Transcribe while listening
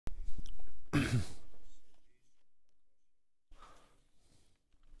By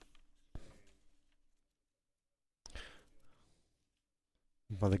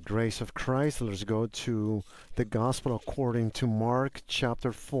the grace of Christ, let's go to the Gospel according to Mark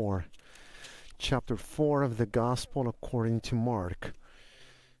chapter 4. Chapter 4 of the Gospel according to Mark.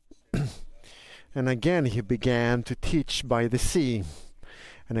 And again he began to teach by the sea.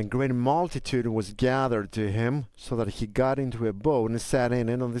 And a great multitude was gathered to him, so that he got into a boat and sat in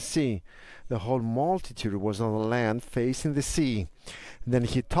it on the sea. The whole multitude was on the land facing the sea. Then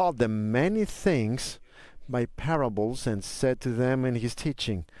he taught them many things by parables, and said to them in his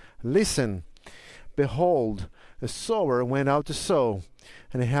teaching, Listen, behold, a sower went out to sow.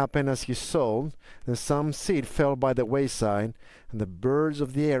 And it happened as he sowed, that some seed fell by the wayside, and the birds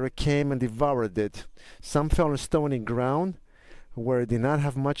of the air came and devoured it. Some fell on stony ground, where it did not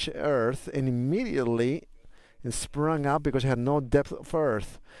have much earth, and immediately it sprung up because it had no depth of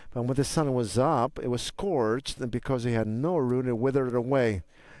earth. But when the sun was up, it was scorched, and because it had no root, it withered away.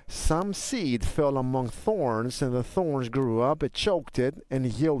 Some seed fell among thorns, and the thorns grew up, it choked it, and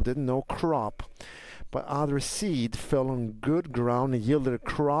yielded no crop. But other seed fell on good ground, and yielded a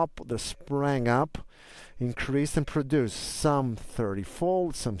crop that sprang up, increased, and produced, some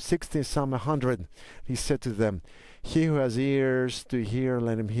 30-fold, some 60, some 100. He said to them, He who has ears to hear,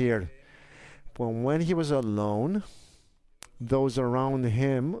 let him hear. But when he was alone, those around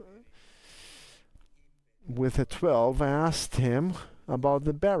him with the 12 asked him about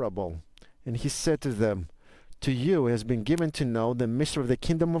the parable. And he said to them, To you has been given to know the mystery of the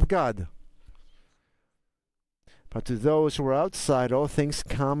kingdom of God. But to those who are outside, all things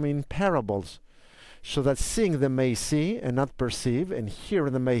come in parables, so that seeing they may see and not perceive, and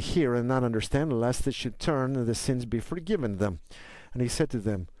hearing they may hear and not understand, lest they should turn and the sins be forgiven them. And he said to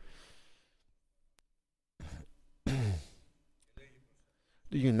them,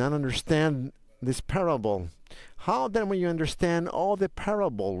 Do you not understand this parable? How then will you understand all the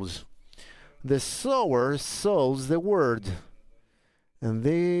parables? The sower sows the word. And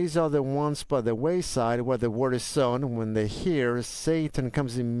these are the ones by the wayside where the word is sown. When they hear, Satan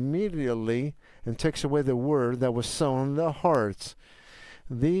comes immediately and takes away the word that was sown in their hearts.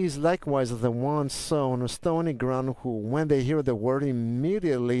 These likewise are the ones sown on stony ground, who, when they hear the word,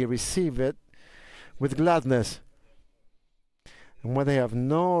 immediately receive it with gladness. And when they have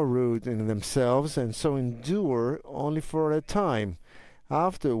no root in themselves, and so endure only for a time.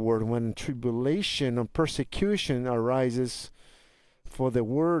 Afterward, when tribulation or persecution arises for the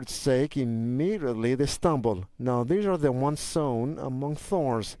word's sake, immediately they stumble. Now these are the ones sown among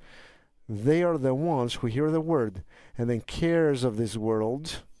thorns. They are the ones who hear the word, and then cares of this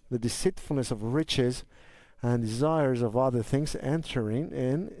world, the deceitfulness of riches, and desires of other things entering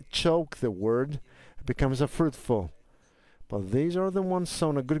in, choke the word, it becomes unfruitful. But these are the ones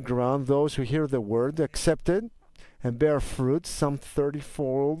sown on good ground, those who hear the word, accept it, and bear fruit, some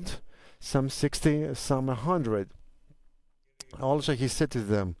 30-fold, some 60, some 100. Also he said to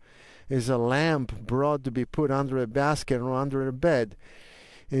them, Is a lamp brought to be put under a basket or under a bed?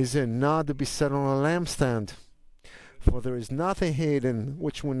 Is it not to be set on a lampstand? For there is nothing hidden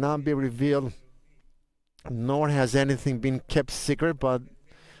which will not be revealed, nor has anything been kept secret, but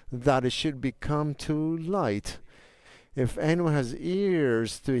that it should become to light. If anyone has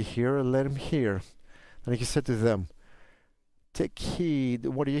ears to hear, let him hear. And he said to them, Take heed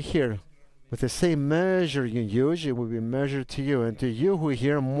what you hear. With the same measure you use, it will be measured to you, and to you who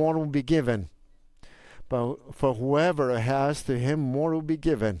hear, more will be given. But for whoever has, to him more will be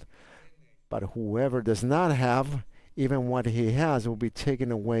given. But whoever does not have, even what he has will be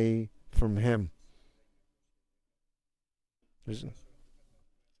taken away from him.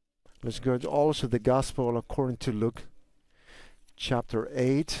 Let's go also the Gospel according to Luke, chapter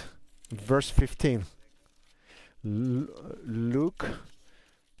 8, verse 15. Luke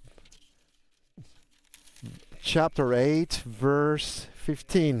chapter 8, verse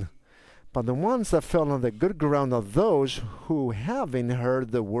 15. But the ones that fell on the good ground are those who, having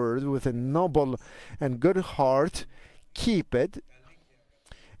heard the word with a noble and good heart, keep it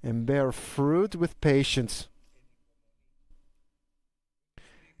and bear fruit with patience.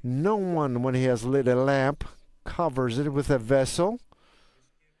 No one, when he has lit a lamp, covers it with a vessel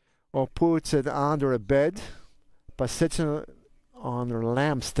or puts it under a bed, but sets it on a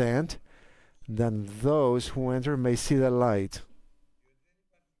lampstand, that those who enter may see the light.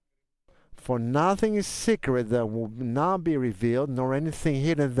 For nothing is secret that will not be revealed, nor anything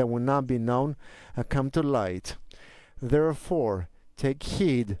hidden that will not be known come to light. Therefore, take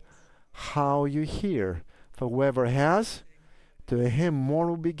heed how you hear. For whoever has, to him more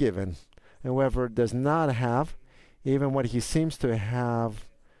will be given. And whoever does not have, even what he seems to have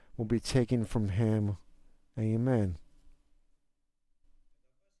will be taken from him. Amen.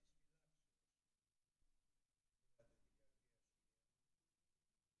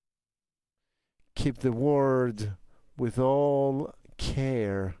 Keep the word with all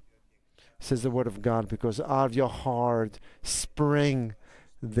care, says the word of God, because out of your heart spring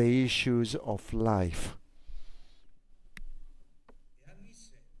the issues of life.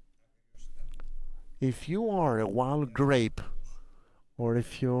 If you are a wild grape, or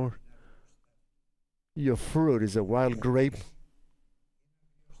if your fruit is a wild grape,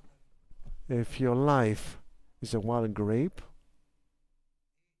 if your life is a wild grape,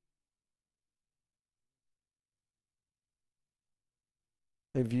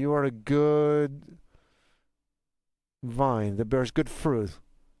 if you are a good vine that bears good fruit,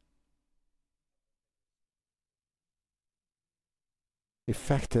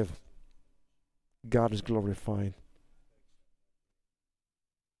 effective, God is glorified.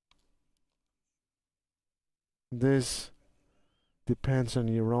 This depends on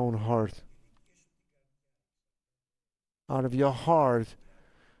your own heart. Out of your heart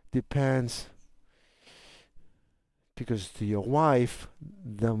depends, because to your wife,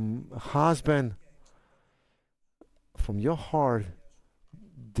 the husband, from your heart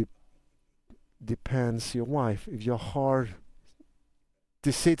depends your wife. If your heart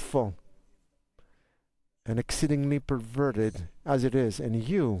deceitful and exceedingly perverted as it is, and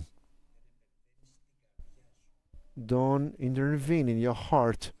you don't intervene in your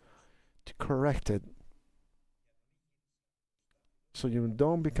heart to correct it, so you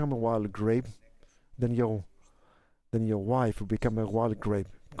don't become a wild grape, then your wife will become a wild grape,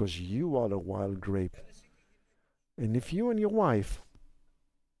 because you are a wild grape. And if you and your wife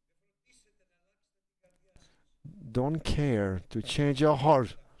don't care to change your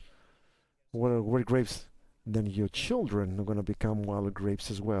heart, wild grapes, then your children are going to become wild grapes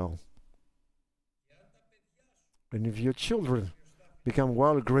as well. And if your children become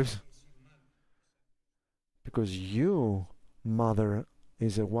wild grapes, because you, mother,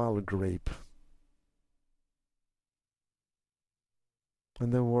 is a wild grape.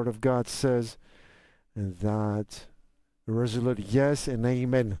 And the Word of God says that resolute yes and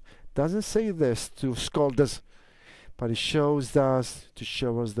amen. Doesn't say this to scold us, but it shows us to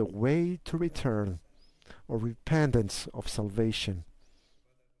show us the way to return or repentance of salvation.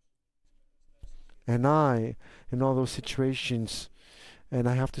 And I, in all those situations, and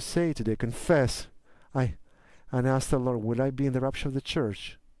I have to say today, confess, and ask the Lord, will I be in the rapture of the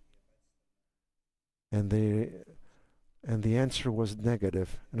church? And the answer was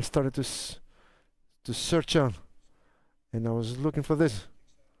negative. And I started to search on, and I was looking for this,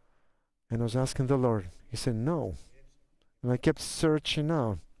 and I was asking the Lord. He said no, and I kept searching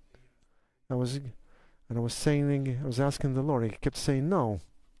out. I was asking the Lord. He kept saying no.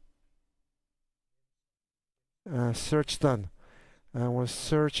 I searched on. I was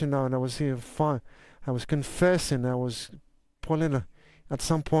searching out, and I was here fine. I was confessing. I was pulling. At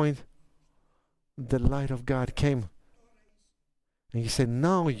some point, the light of God came, and He said,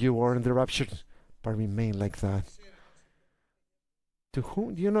 "Now you are in the rapture, but remain like that." To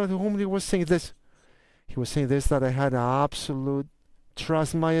whom? Do you know to whom He was saying this? He was saying this, that I had absolute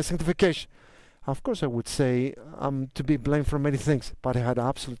trust in my sanctification. Of course, I would say I'm to be blamed for many things, but I had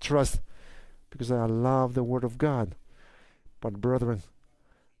absolute trust because I love the Word of God. But brethren,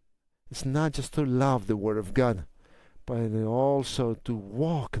 it's not just to love the Word of God, but also to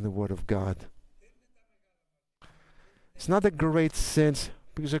walk in the Word of God. It's not the great sins,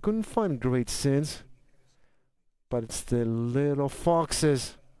 because I couldn't find great sins, but it's the little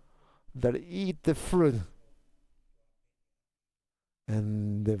foxes that eat the fruit,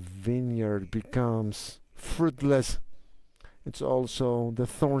 and the vineyard becomes fruitless. It's also the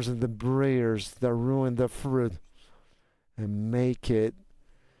thorns and the briars that ruin the fruit and make it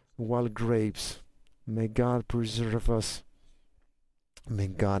wild grapes. May God preserve us. May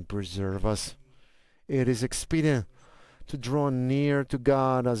God preserve us. It is expedient to draw near to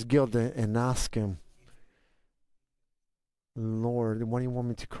God as guilty and ask Him, Lord, what do you want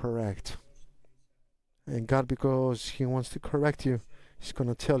me to correct? And God, because He wants to correct you, He's going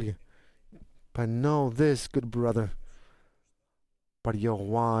to tell you, but know this, good brother, but your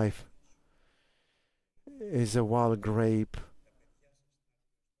wife is a wild grape,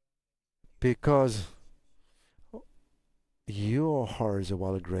 because your heart is a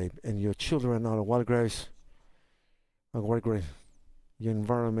wild grape and your children are wild grapes. A wild grape. Your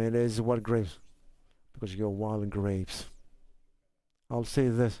environment is wild grapes because you're wild grapes. I'll say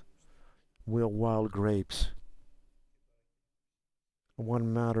this, we're wild grapes. What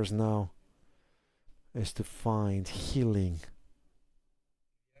matters now is to find healing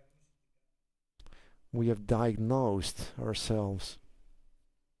We have diagnosed ourselves.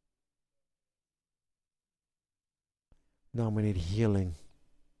 Now we need healing.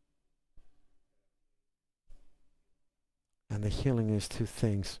 And the healing is two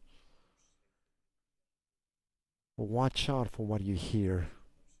things. Watch out for what you hear.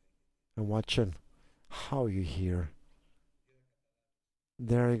 And watch out how you hear.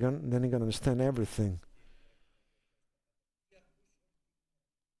 Then you're going to understand everything.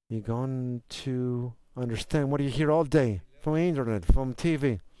 You're going to understand what you hear all day. From the internet, from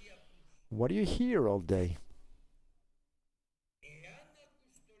TV. What do you hear all day?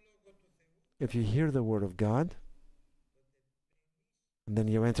 If you hear the word of God, then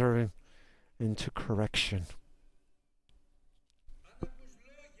you enter into correction.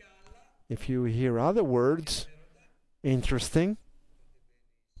 If you hear other words, interesting,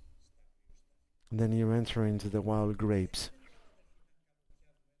 then you enter into the wild grapes.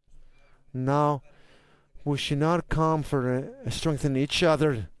 Now, we should not comfort and strengthen each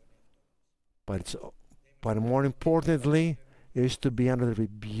other, but more importantly, is to be under the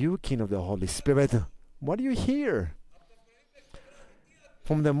rebuking of the Holy Spirit. What do you hear?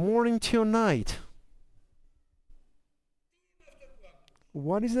 From the morning till night.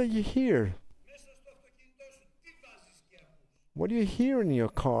 What is that you hear? What do you hear in your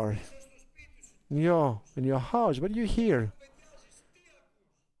car? In your house, what do you hear?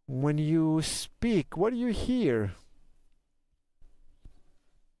 When you speak, what do you hear?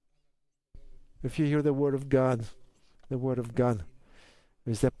 If you hear the word of God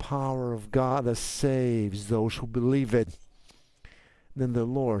is the power of God that saves those who believe it. Then the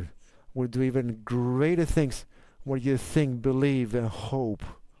Lord will do even greater things where you think, believe, and hope.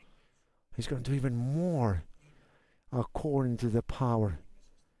 He's going to do even more according to the power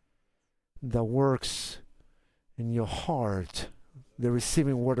that works in your heart, the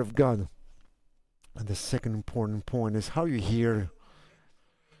receiving word of God. And the second important point is how you hear.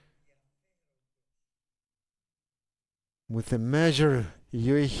 With the measure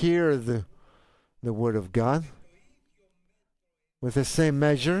you hear the word of God, with the same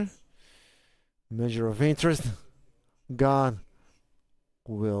measure of interest, God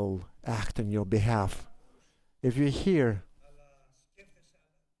will act on your behalf. If you hear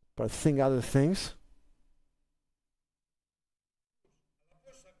but think other things,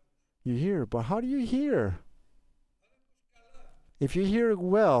 you hear, but how do you hear? If you hear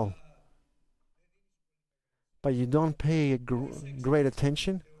well, but you don't pay great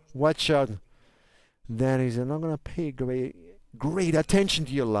attention, watch out. Then he's not going to pay great attention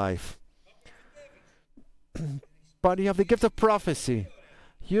to your life. But you have the gift of prophecy.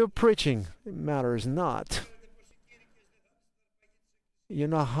 You're preaching. It matters not. You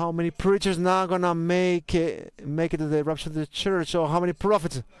know how many preachers not going to make it to the rapture of the church, or how many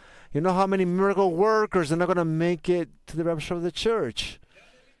prophets. You know how many miracle workers are not going to make it to the rapture of the church.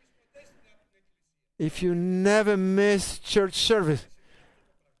 If you never miss church service,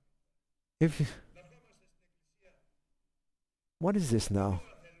 what is this now?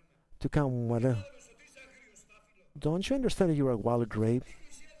 To come, what? Don't you understand that you are a wild grape?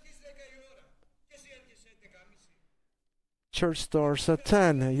 Church starts at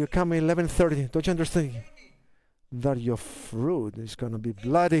 10. You come at 11:30. Don't you understand that your fruit is going to be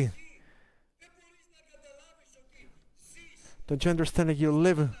bloody? Don't you understand that you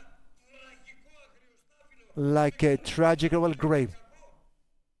live like a tragic wild grape?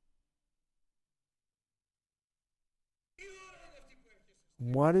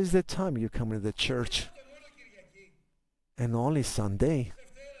 What is the time you come to the church? And only Sunday.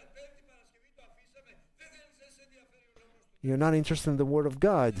 You're not interested in the Word of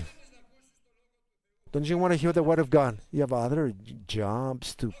God. Don't you want to hear the Word of God? You have other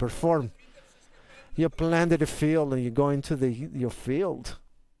jobs to perform. You planted a field and you go into your field.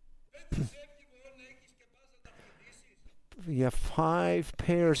 You have 5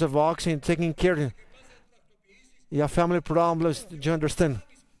 pairs of oxen taking care of you. You have family problems. Do you understand?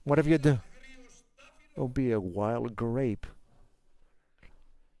 Whatever you do, it'll be a wild grape.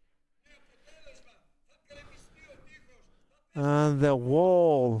 And the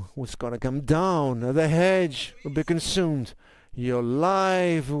wall was going to come down. The hedge will be consumed. Your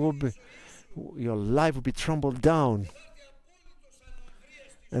life will be trampled down.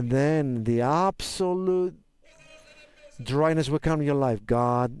 And then the absolute dryness will come in your life.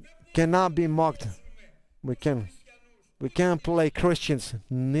 God cannot be mocked. We can't play Christians,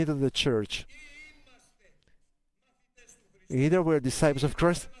 neither the church. Either we're disciples of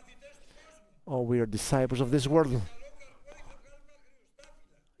Christ, or we are disciples of this world.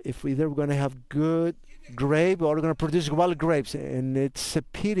 If either we're going to have good grape or we're going to produce wild grapes, and it's a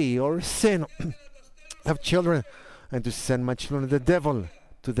pity or a sin have children, and to send my children to the devil,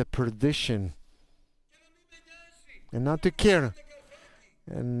 to the perdition, and not to care,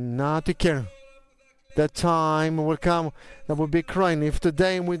 and not to care. The time will come that we'll be crying if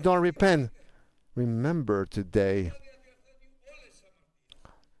today we don't repent. Remember today.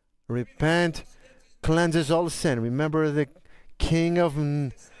 Repent cleanses all sin. Remember the king of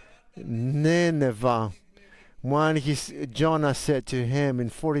Nineveh. When Jonah said to him, in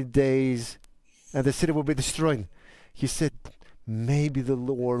 40 days, and the city will be destroyed. He said, maybe the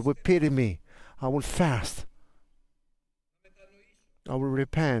Lord will pity me. I will fast. I will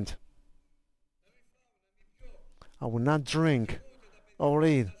repent. I will not drink or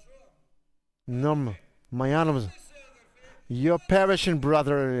eat. No, my animals. You're perishing,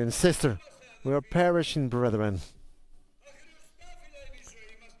 brother and sister. We are perishing, brethren.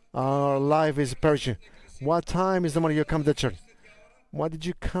 Our life is perishing. What time is the morning you come to church? What did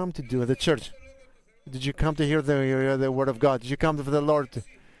you come to do at the church? Did you come to hear the word of God? Did you come for the Lord?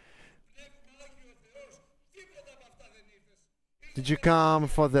 Did you come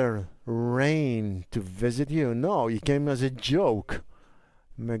for the rain to visit you? No, you came as a joke.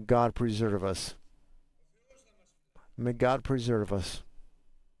 May God preserve us. May God preserve us.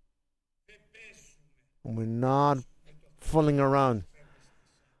 We're not fooling around.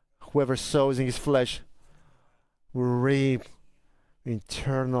 Whoever sows in his flesh will reap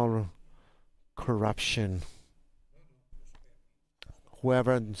eternal corruption.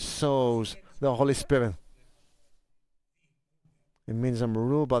 Whoever sows the Holy Spirit, it means I'm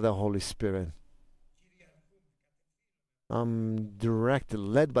ruled by the Holy Spirit. I'm directed,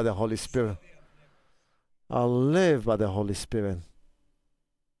 led by the Holy Spirit. I live by the Holy Spirit.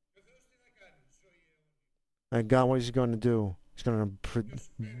 And God, what is He going to do? He's going to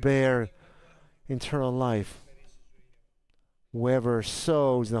bear eternal life. Whoever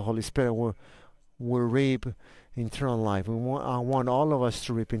sows the Holy Spirit will reap eternal life. I want all of us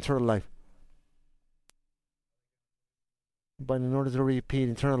to reap eternal life. But in order to repeat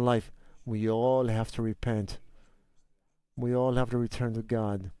eternal life, we all have to repent. We all have to return to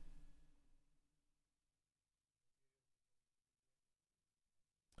God.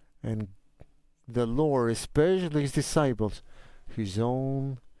 And the Lord, especially His disciples, His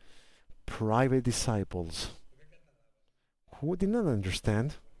own private disciples, who did not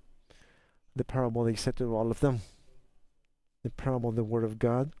understand the parable He said to all of them, the parable of the Word of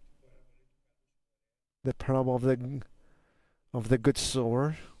God, the parable of the good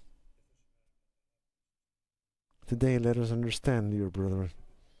sower. Today, let us understand, dear brethren.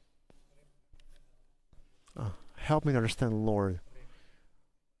 Help me understand, Lord.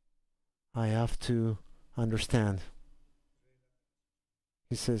 I have to understand.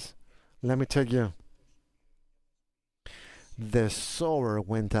 He says, let me tell you, the sower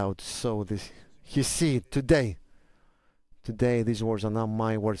went out to sow his seed today. Today, these words are not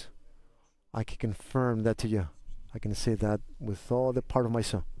my words. I can confirm that to you. I can say that with all the part of my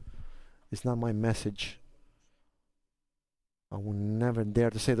soul. It's not my message. I will never dare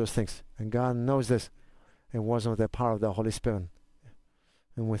to say those things. And God knows this. It wasn't the power of the Holy Spirit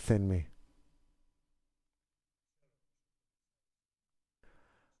and within me.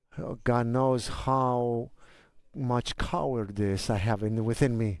 God knows how much cowardice I have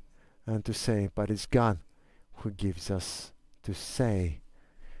within me, and to say, but it's God who gives us to say,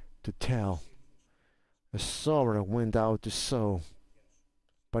 to tell. A sower went out to sow,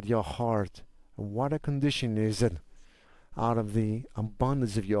 but your heart, what a condition is it? Out of the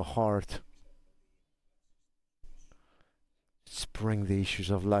abundance of your heart spring the issues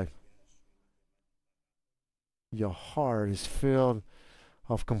of life. Your heart is filled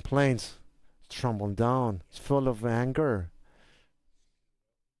of complaints, trembled down, it's full of anger,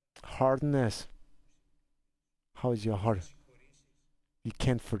 hardness. How is your heart? You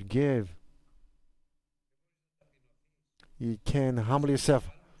can't forgive. You can't humble yourself.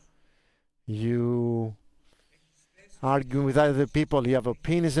 You argue with other people. You have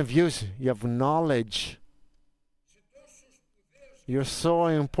opinions and views. You have knowledge. You're so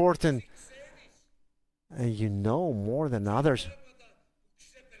important. And you know more than others.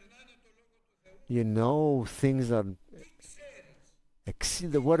 You know things that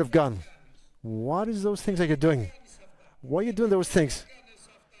exceed the Word of God. What is those things that you're doing? Why are you doing those things?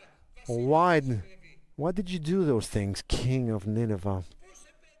 Why did you do those things, King of Nineveh?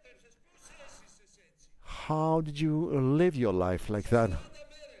 How did you live your life like that?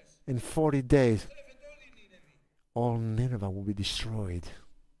 In 40 days, all Nineveh will be destroyed.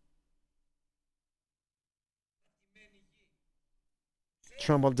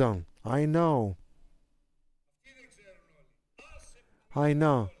 Tremble down. I know.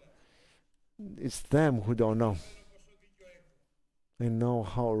 It's them who don't know. They know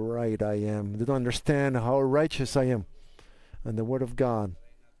how right I am. They don't understand how righteous I am. And the Word of God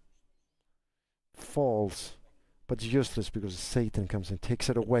falls, but it's useless because Satan comes and takes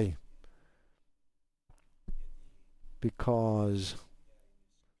it away. Because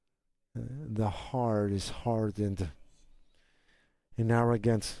the heart is hardened in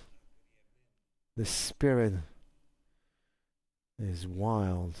arrogance. The spirit is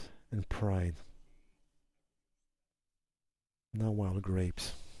wild in pride. Not wild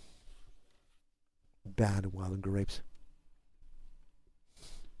grapes. Bad wild grapes.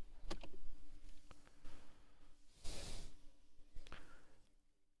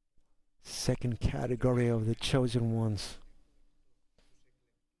 Second category of the chosen ones.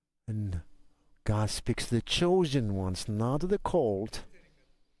 And God speaks to the chosen ones, not to the called.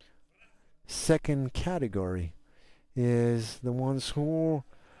 Second category is the ones who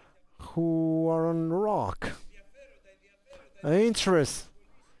are on rock. Interest,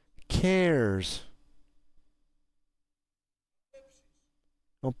 cares,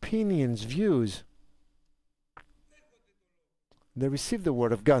 opinions, views. They receive the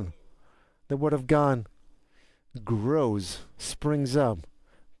Word of God. The Word of God grows, springs up,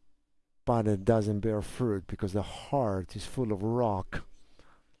 but it doesn't bear fruit because the heart is full of rock.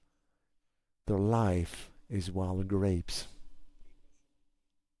 Their life is wild grapes.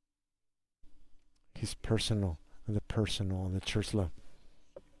 His personal and the church love.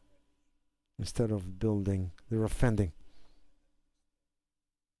 Instead of building, they're offending.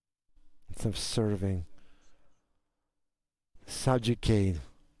 Instead of serving, subjugate.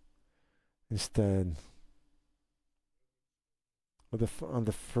 Instead, on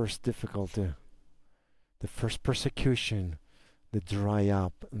the first difficulty, the first persecution, they dry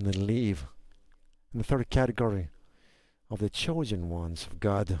up and they leave. And the third category of the chosen ones of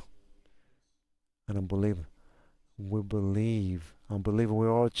God. And unbelief. We believe,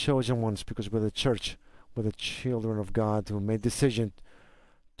 we're all chosen ones because we're the church, we're the children of God who made decision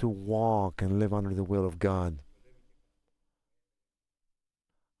to walk and live under the will of God.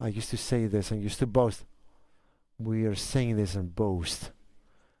 I used to say this and used to boast. We are saying this and boast.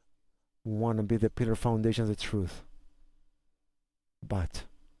 We want to be the pillar foundation of the truth. But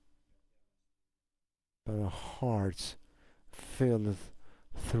our hearts filled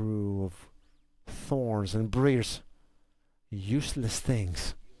through of thorns and briars, useless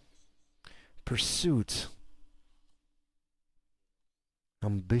things, pursuits,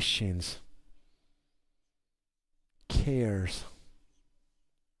 ambitions, cares,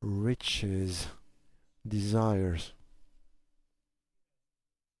 riches, desires.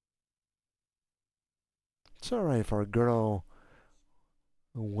 It's alright if our girl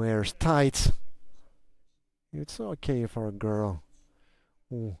wears tights. It's okay if our girl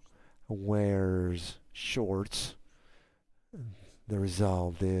wears shorts. The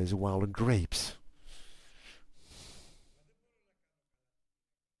result is wild grapes.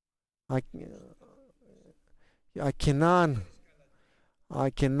 I cannot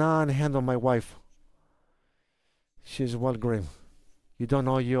handle my wife. She's wild grape. You don't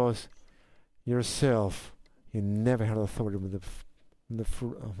know yourself. You never had authority with the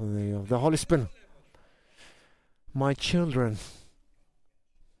fruit of the Holy Spirit. My children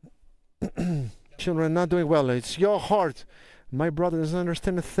not doing well. It's your heart. My brother doesn't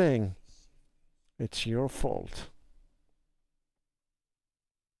understand a thing. It's your fault.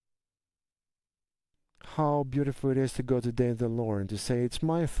 How beautiful it is to go to the Lord and to say it's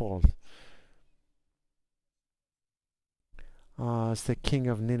my fault. As the king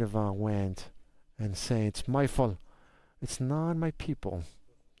of Nineveh went and said, it's my fault. It's not my people.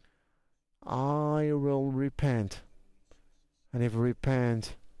 I will repent. And if you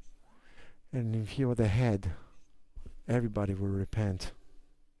repent, and if you are the head, everybody will repent.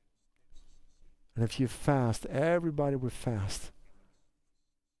 And if you fast, everybody will fast.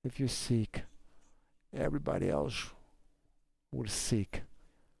 If you seek, everybody else will seek.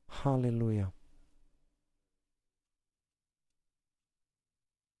 Hallelujah.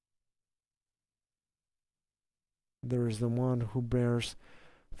 There is the one who bears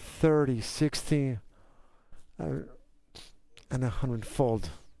 30, 60, and 100-fold.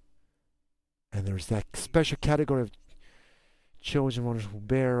 And there's that special category of chosen ones who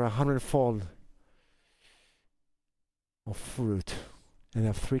bear 100-fold of fruit. And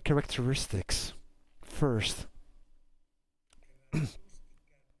have three characteristics. First,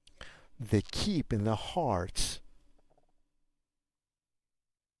 they keep in their hearts,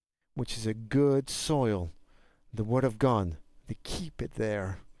 which is a good soil, the Word of God. They keep it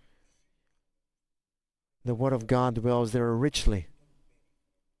there. The Word of God dwells there richly.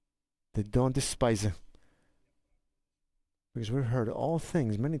 They don't despise it. Because we've heard all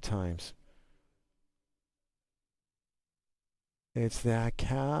things many times. It's the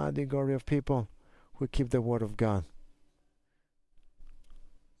category of people who keep the word of God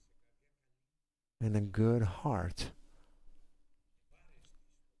in a good heart,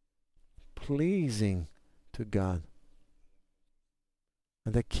 pleasing to God,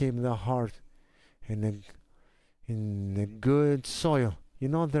 and they keep the heart in a good soil. You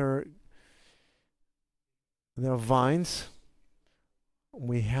know, there are vines.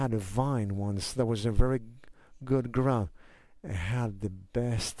 We had a vine once that was a very good ground. It had the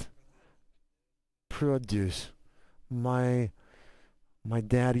best produce. My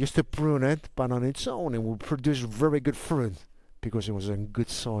dad used to prune it, but on its own it would produce very good fruit because it was in good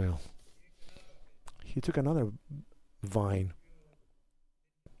soil. He took another vine.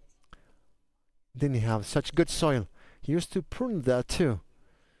 Didn't have such good soil. He used to prune that too,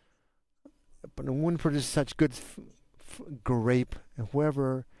 but it wouldn't produce such good grape. And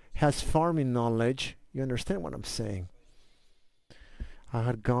whoever has farming knowledge, you understand what I'm saying. I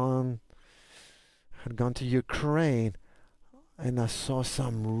had gone to Ukraine, and I saw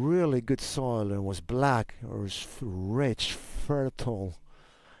some really good soil. It was black, it was rich, fertile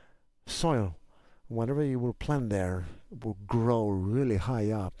soil. Whatever you will plant there will grow really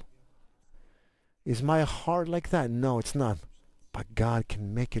high up. Is my heart like that? No, it's not. But God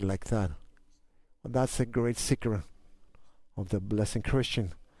can make it like that. Well, that's a great secret of the blessed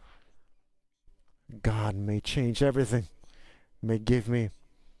Christian. God may change everything, may give me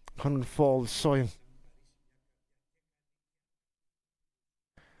hundredfold soil.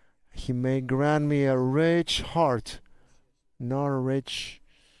 He may grant me a rich heart, not rich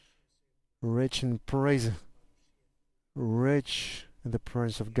in praise, rich in the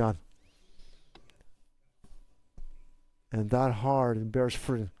presence of God. And that heart bears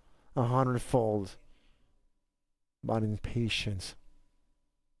fruit 100-fold, but in patience.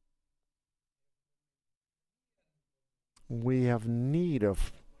 We have need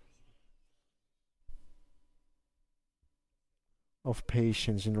of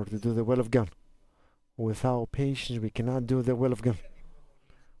patience in order to do the will of God. Without patience, we cannot do the will of God.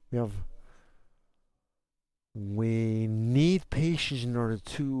 We need patience in order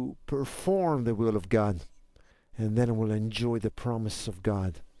to perform the will of God, and then we'll enjoy the promises of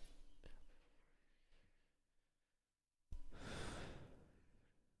God.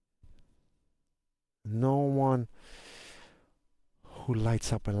 No one who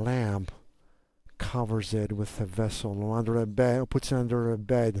lights up a lamp covers it with a vessel or under a bed, or puts it under a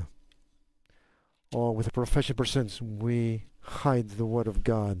bed, or with a professional person. We hide the word of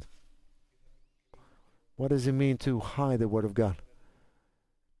God. What does it mean to hide the word of God?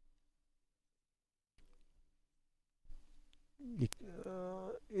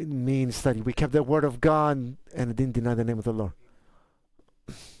 It means that we kept the word of God and didn't deny the name of the Lord.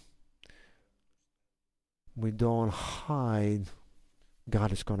 We don't hide.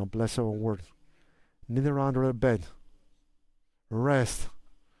 God is going to bless our word. Neither under a bed. Rest.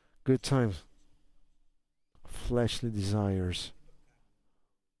 Good times. Fleshly desires.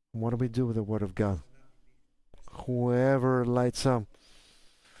 What do we do with the word of God? Whoever lights up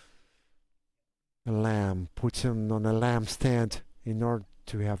a lamb, puts him on a lampstand in order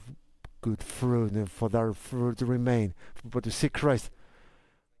to have good fruit and for that fruit to remain, for people to see Christ,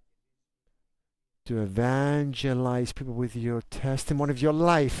 to evangelize people with your testimony of your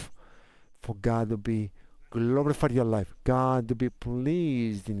life, for God to be glorified in your life, God to be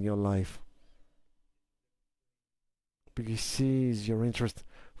pleased in your life, because He sees your interest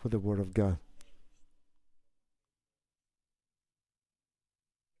for the Word of God.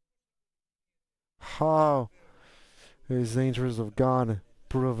 How is the interest of God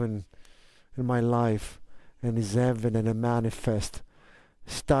proven in my life and is evident and manifest?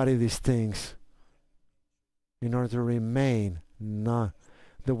 Study these things in order to remain not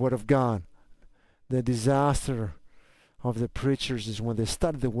the Word of God. The disaster of the preachers is when they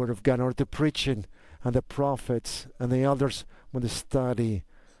study the Word of God in order to preach it, and the prophets and the elders when they study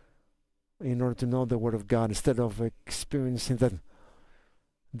in order to know the Word of God, instead of experiencing that.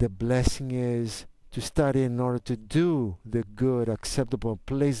 The blessing is to study in order to do the good, acceptable,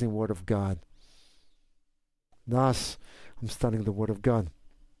 pleasing Word of God. Thus, I'm studying the Word of God.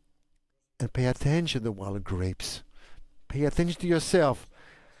 And pay attention to the wild grapes. Pay attention to yourself.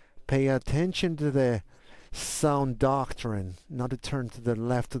 Pay attention to the sound doctrine, not to turn to the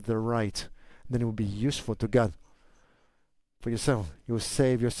left or the right. Then it will be useful to God. For yourself, you will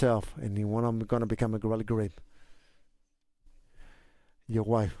save yourself, and you are going to become a wild grape. Your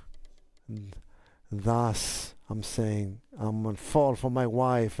wife. Thus, I'm saying I'm at fault for my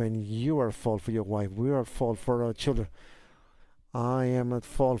wife, and you are at fault for your wife. We are at fault for our children. I am at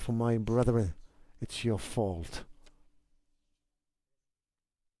fault for my brethren. It's your fault.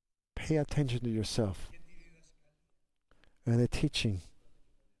 Pay attention to yourself and the teaching.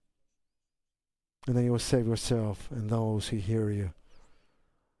 And then you will save yourself and those who hear you.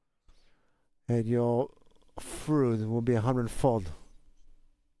 And your fruit will be 100-fold.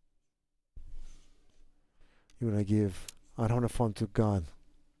 You're going to give 100-fold to God.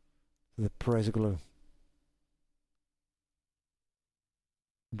 The praise and glory.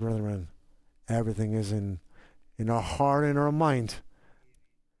 Brethren, everything is in our heart and our mind.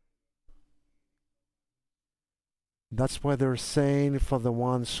 That's why they're saying for the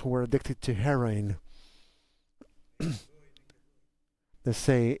ones who are addicted to heroin, they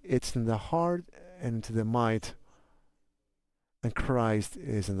say it's in the heart and to the mind. And Christ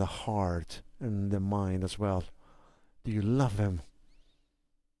is in the heart and the mind as well. Do you love Him?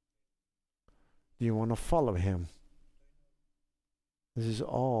 Do you want to follow Him? This is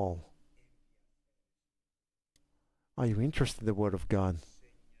all. Are you interested in the Word of God?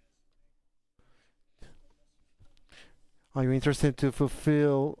 Are you interested to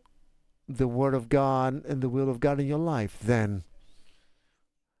fulfill the Word of God and the will of God in your life? Then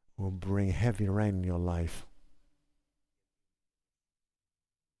will bring heavy rain in your life.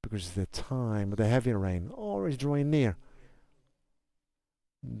 Because the time of the heavy rain always drawing near.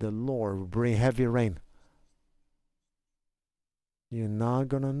 The Lord will bring heavy rain. You're not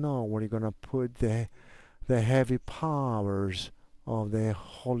going to know where you're going to put the heavy powers of the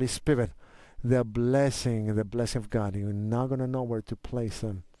Holy Spirit, the blessing of God. You're not going to know where to place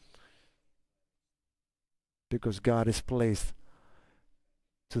them. Because God is placed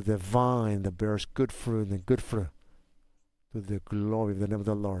to the vine that bears good fruit and good fruit. To the glory of the name of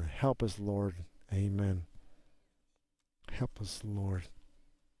the Lord. Help us, Lord. Amen. Help us, Lord.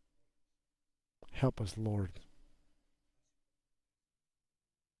 Help us, Lord.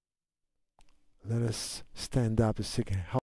 Let us stand up to seek help.